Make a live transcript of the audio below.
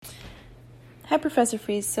Hi, Professor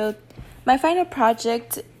Freeze. So, my final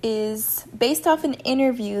project is based off an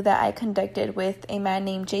interview that I conducted with a man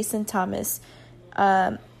named Jason Thomas.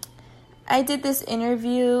 I did this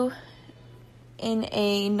interview in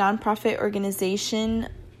a nonprofit organization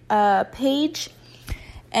page,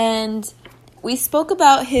 and we spoke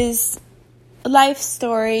about his life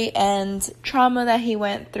story and trauma that he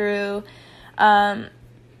went through. So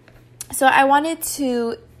I wanted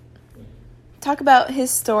to talk about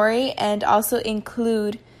his story and also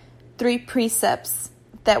include 3 precepts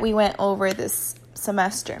that we went over this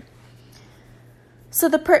semester. So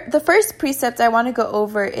the first precept I want to go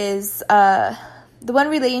over is the one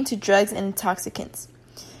relating to drugs and intoxicants.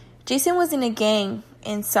 Jason was in a gang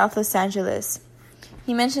in South Los Angeles.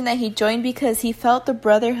 He mentioned that he joined because he felt the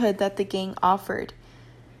brotherhood that the gang offered.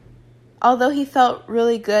 Although he felt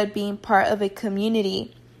really good being part of a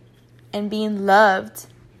community and being loved,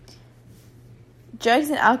 drugs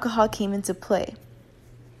and alcohol came into play.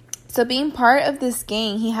 So being part of this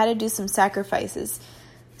gang, he had to do some sacrifices.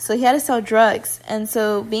 So he had to sell drugs. And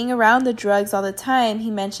so being around the drugs all the time,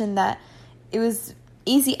 he mentioned that it was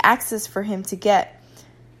easy access for him to get.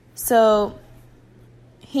 So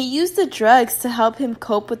he used the drugs to help him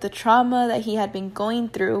cope with the trauma that he had been going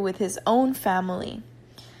through with his own family.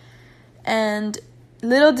 And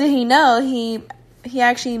little did he know, he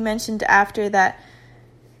actually mentioned after that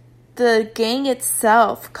the gang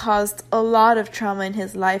itself caused a lot of trauma in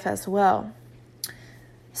his life as well.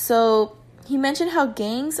 So he mentioned how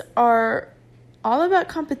gangs are all about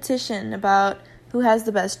competition, about who has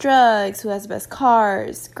the best drugs, who has the best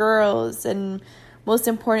cars, girls, and most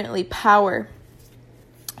importantly, power.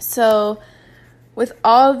 So with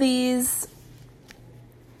all these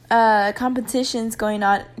competitions going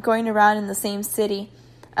around in the same city,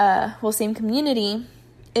 same community,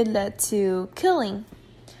 it led to killing.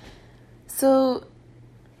 So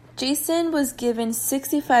Jason was given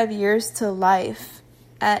 65 years to life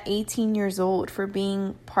at 18 years old for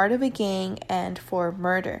being part of a gang and for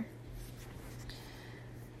murder.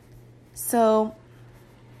 So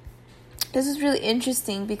this is really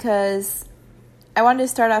interesting because I wanted to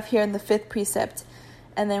start off here in the 5th precept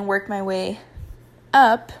and then work my way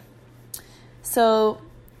up. So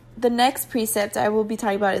the next precept I will be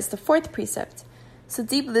talking about is the 4th precept. So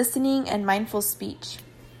deep listening and mindful speech.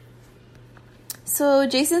 So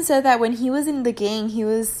Jason said that when he was in the gang, he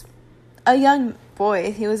was a young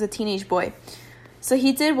boy. He was a teenage boy. So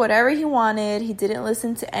he did whatever he wanted. He didn't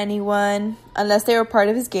listen to anyone unless they were part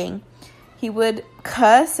of his gang. He would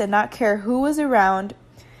cuss and not care who was around.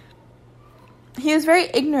 He was very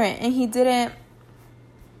ignorant and he didn't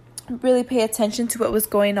really pay attention to what was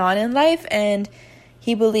going on in life, and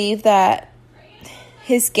he believed that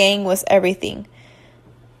his gang was everything.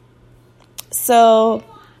 So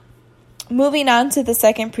moving on to the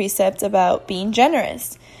 2nd precept about being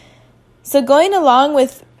generous. So going along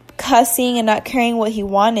with cussing and not caring what he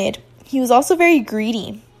wanted, he was also very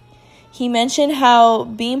greedy. He mentioned how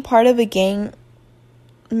being part of a gang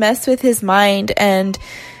messed with his mind, and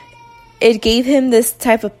it gave him this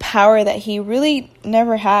type of power that he really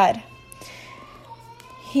never had.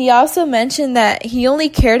 He also mentioned that he only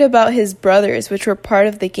cared about his brothers, which were part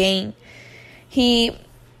of the gang. He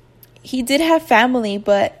did have family,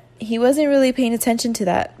 but he wasn't really paying attention to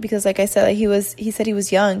that because, like I said, he said he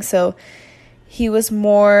was young, so he was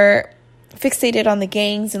more fixated on the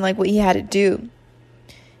gangs and like what he had to do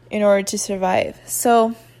in order to survive.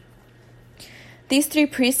 So these 3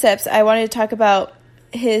 precepts, I wanted to talk about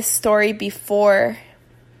his story before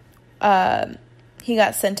he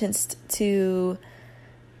got sentenced to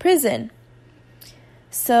prison.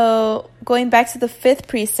 So going back to the 5th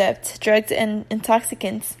precept, drugs and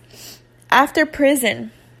intoxicants. After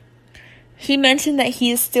prison, he mentioned that he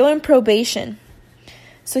is still in probation.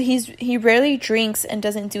 So he rarely drinks and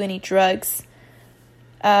doesn't do any drugs.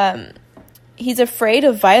 He's afraid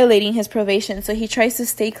of violating his probation, so he tries to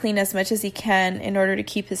stay clean as much as he can in order to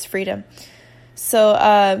keep his freedom.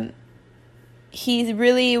 So he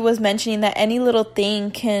really was mentioning that any little thing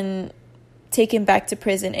can take him back to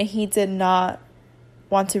prison, and he did not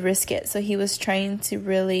want to risk it. So he was trying to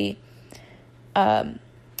really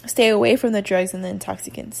stay away from the drugs and the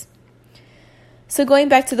intoxicants. So going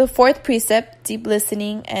back to the 4th precept, deep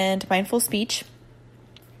listening and mindful speech.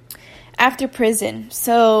 After prison,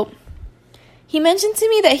 so he mentioned to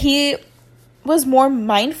me that he was more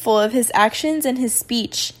mindful of his actions and his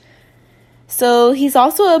speech. So he's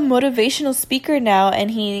also a motivational speaker now,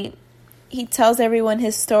 and he tells everyone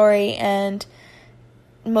his story and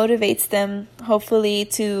motivates them, hopefully,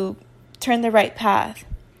 to turn the right path.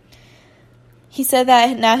 He said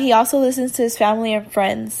that now he also listens to his family and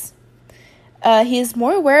friends. He is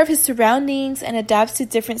more aware of his surroundings and adapts to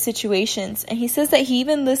different situations. And he says that he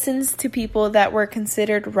even listens to people that were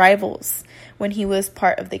considered rivals when he was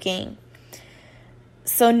part of the gang.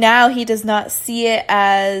 So now he does not see it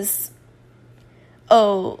as,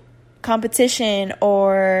 competition,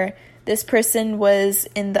 or this person was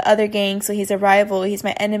in the other gang, so he's a rival, he's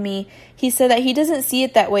my enemy. He said that he doesn't see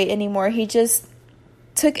it that way anymore. He just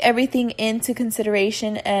took everything into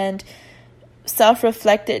consideration and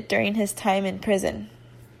self-reflected during his time in prison.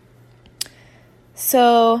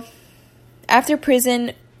 So after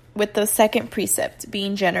prison, with the second precept,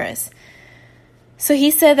 being generous. So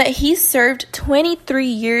he said that he served 23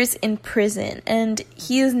 years in prison, and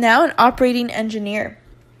he is now an operating engineer.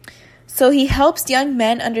 So he helps young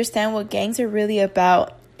men understand what gangs are really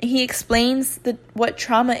about. He explains what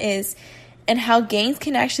trauma is and how gangs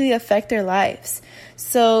can actually affect their lives.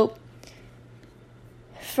 So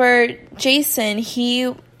for Jason,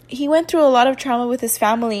 he went through a lot of trauma with his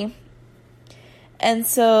family. And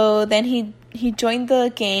so then he joined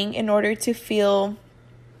the gang in order to feel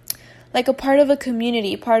like a part of a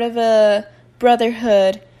community, part of a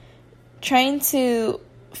brotherhood, trying to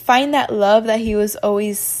find that love that he was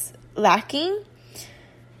always lacking.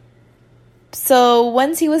 So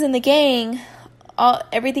once he was in the gang,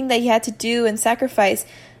 everything that he had to do and sacrifice,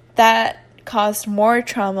 that caused more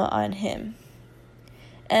trauma on him.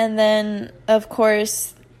 And then, of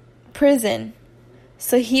course, prison.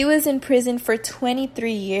 So he was in prison for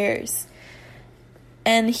 23 years.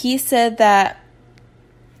 And he said that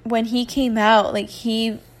when he came out, like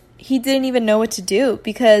he didn't even know what to do,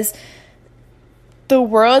 because the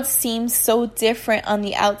world seemed so different on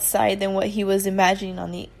the outside than what he was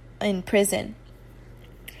imagining in prison.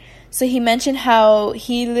 So he mentioned how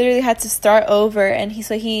he literally had to start over, and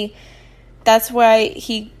that's why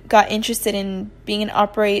he got interested in being an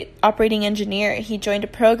operating engineer. He joined a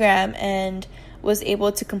program and was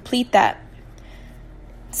able to complete that.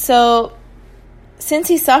 So since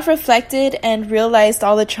he self-reflected and realized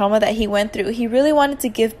all the trauma that he went through, he really wanted to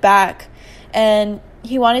give back, and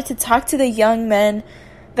he wanted to talk to the young men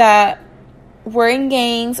that were in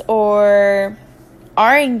gangs or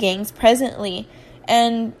are in gangs presently.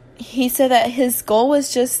 And he said that his goal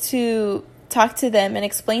was just to talk to them and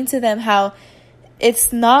explain to them how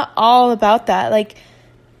it's not all about that. Like,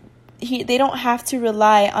 they don't have to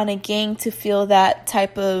rely on a gang to feel that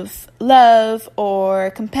type of love or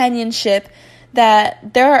companionship,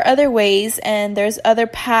 that there are other ways and there's other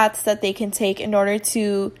paths that they can take in order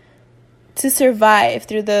to survive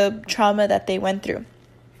through the trauma that they went through.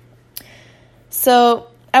 So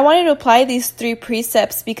I wanted to apply these 3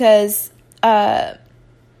 precepts because it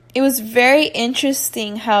was very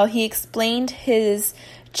interesting how he explained his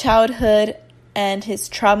childhood and his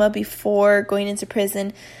trauma before going into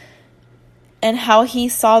prison, and how he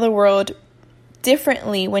saw the world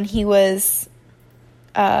differently when he was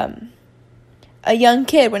a young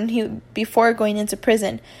kid, before going into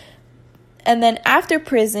prison. And then after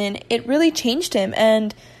prison, it really changed him.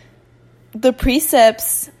 And the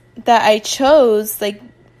precepts that I chose, like,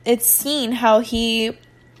 it's seen how he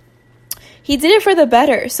did it for the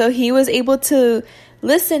better. So he was able to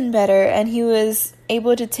listen better, and he was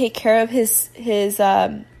able to take care of his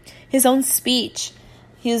own speech.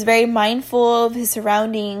 He was very mindful of his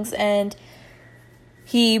surroundings, and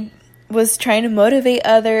he was trying to motivate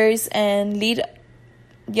others and lead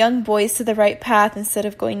young boys to the right path instead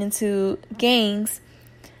of going into gangs.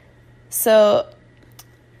 So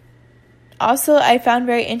also, I found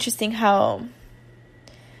very interesting how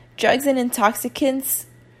drugs and intoxicants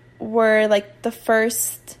were like the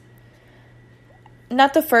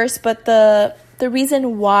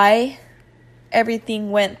reason why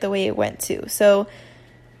everything went the way it went to. So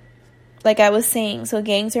like I was saying, so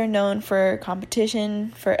gangs are known for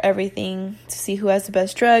competition, for everything, to see who has the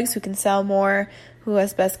best drugs, who can sell more, who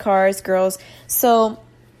has best cars, girls. So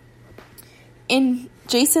in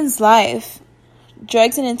Jason's life,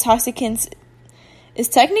 drugs and intoxicants is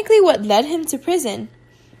technically what led him to prison.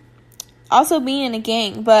 Also being in a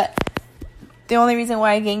gang, but the only reason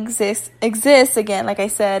why a gang exists again, like I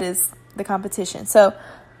said, is the competition. So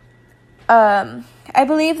I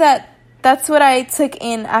believe that's what I took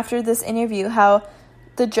in after this interview, how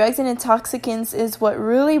the drugs and intoxicants is what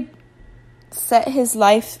really set his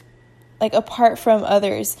life like apart from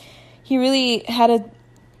others. He really had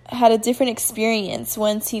a different experience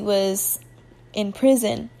once he was in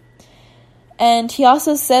prison. And he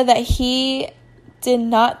also said that he did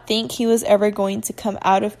not think he was ever going to come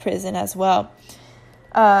out of prison as well.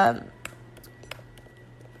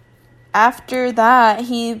 After that,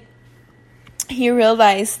 he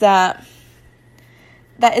realized that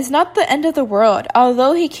that it's not the end of the world.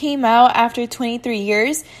 Although he came out after 23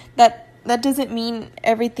 years, that doesn't mean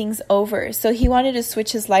everything's over. So he wanted to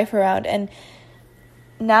switch his life around, and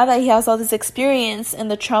now that he has all this experience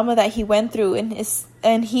and the trauma that he went through,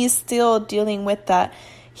 and he's still dealing with that,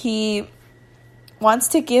 he wants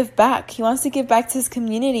to give back. He wants to give back to his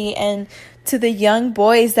community and to the young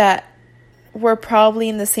boys that were probably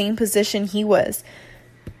in the same position he was.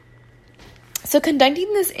 So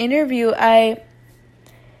conducting this interview, I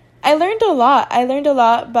learned a lot. I learned a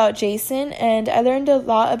lot about Jason, and I learned a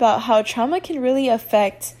lot about how trauma can really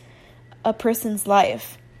affect a person's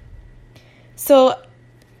life. So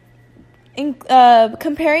in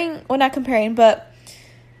combining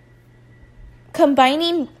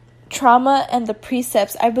trauma and the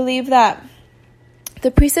precepts, I believe that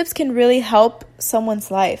the precepts can really help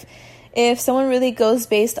someone's life. If someone really goes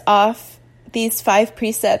based off these 5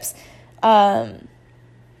 precepts, I'm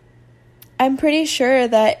pretty sure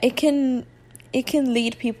that it can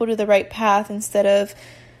lead people to the right path instead of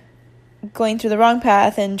going through the wrong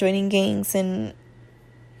path and joining gangs and,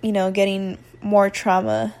 getting more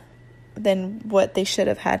trauma than what they should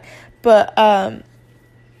have had. But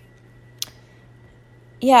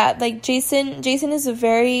like Jason is a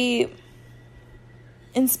very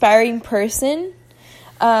inspiring person.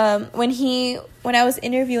 When I was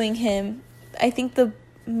interviewing him, I think the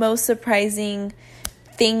most surprising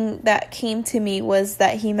thing that came to me was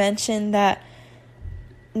that he mentioned that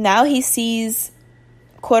now he sees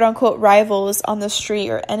quote unquote rivals on the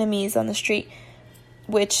street or enemies on the street,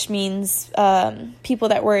 which means people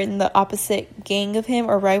that were in the opposite gang of him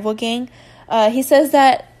or rival gang. He says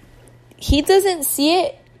that he doesn't see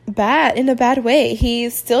it in a bad way.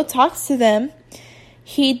 He still talks to them.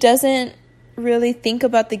 He doesn't really think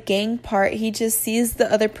about the gang part. He just sees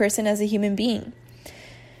the other person as a human being.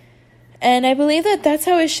 And I believe that that's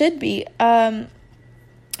how it should be. I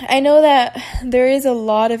know that there is a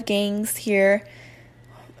lot of gangs here,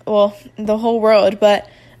 well, the whole world, but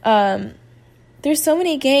there's so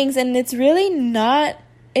many gangs, and it's really not,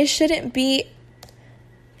 there shouldn't be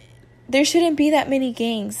that many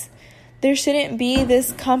gangs. There shouldn't be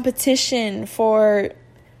this competition for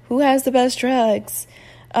who has the best drugs.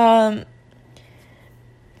 I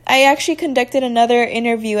actually conducted another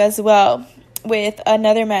interview as well with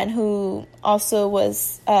another man who also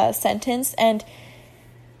was sentenced, and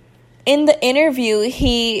in the interview,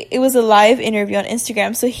 it was a live interview on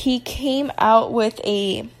Instagram, so he came out with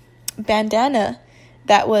a bandana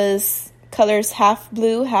that was colors half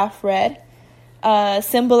blue, half red,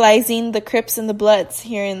 symbolizing the Crips and the Bloods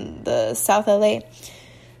here in the South LA.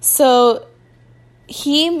 So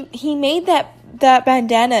he made that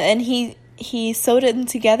bandana, and he sewed it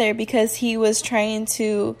together because he was trying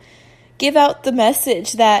to give out the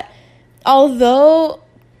message that although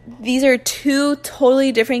these are 2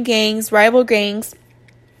 totally different gangs, rival gangs,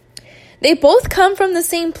 they both come from the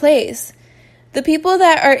same place. The people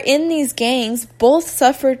that are in these gangs both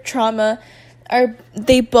suffered trauma.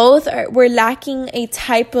 They both were lacking a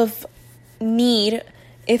type of need,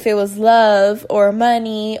 if it was love or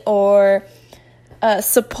money or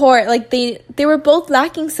support. Like they were both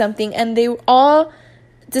lacking something, and they all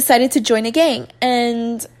decided to join a gang.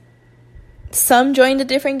 And some joined a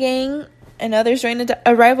different gang, and others joined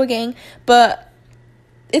a rival gang, but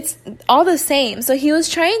it's all the same. So he was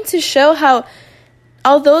trying to show how,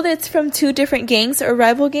 although it's from 2 different gangs or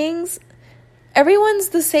rival gangs, everyone's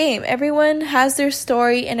the same. Everyone has their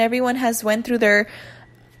story, and everyone has went through their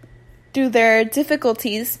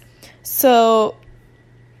difficulties. So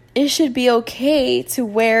it should be okay to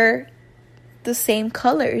wear the same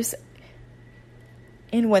colors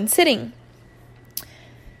in one sitting.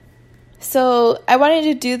 So I wanted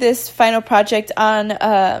to do this final project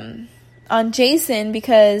on Jason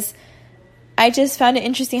because I just found it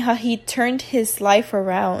interesting how he turned his life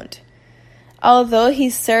around. Although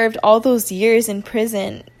he served all those years in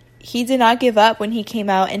prison, he did not give up when he came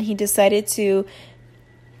out, and he decided to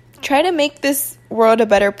try to make this world a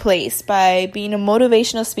better place by being a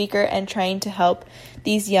motivational speaker and trying to help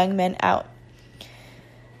these young men out.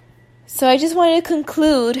 So I just wanted to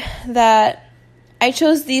conclude that I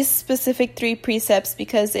chose these specific 3 precepts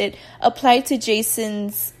because it applied to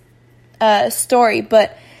Jason's story,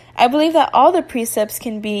 but I believe that all the precepts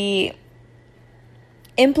can be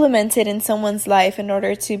implemented in someone's life in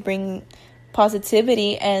order to bring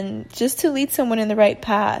positivity and just to lead someone in the right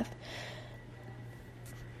path.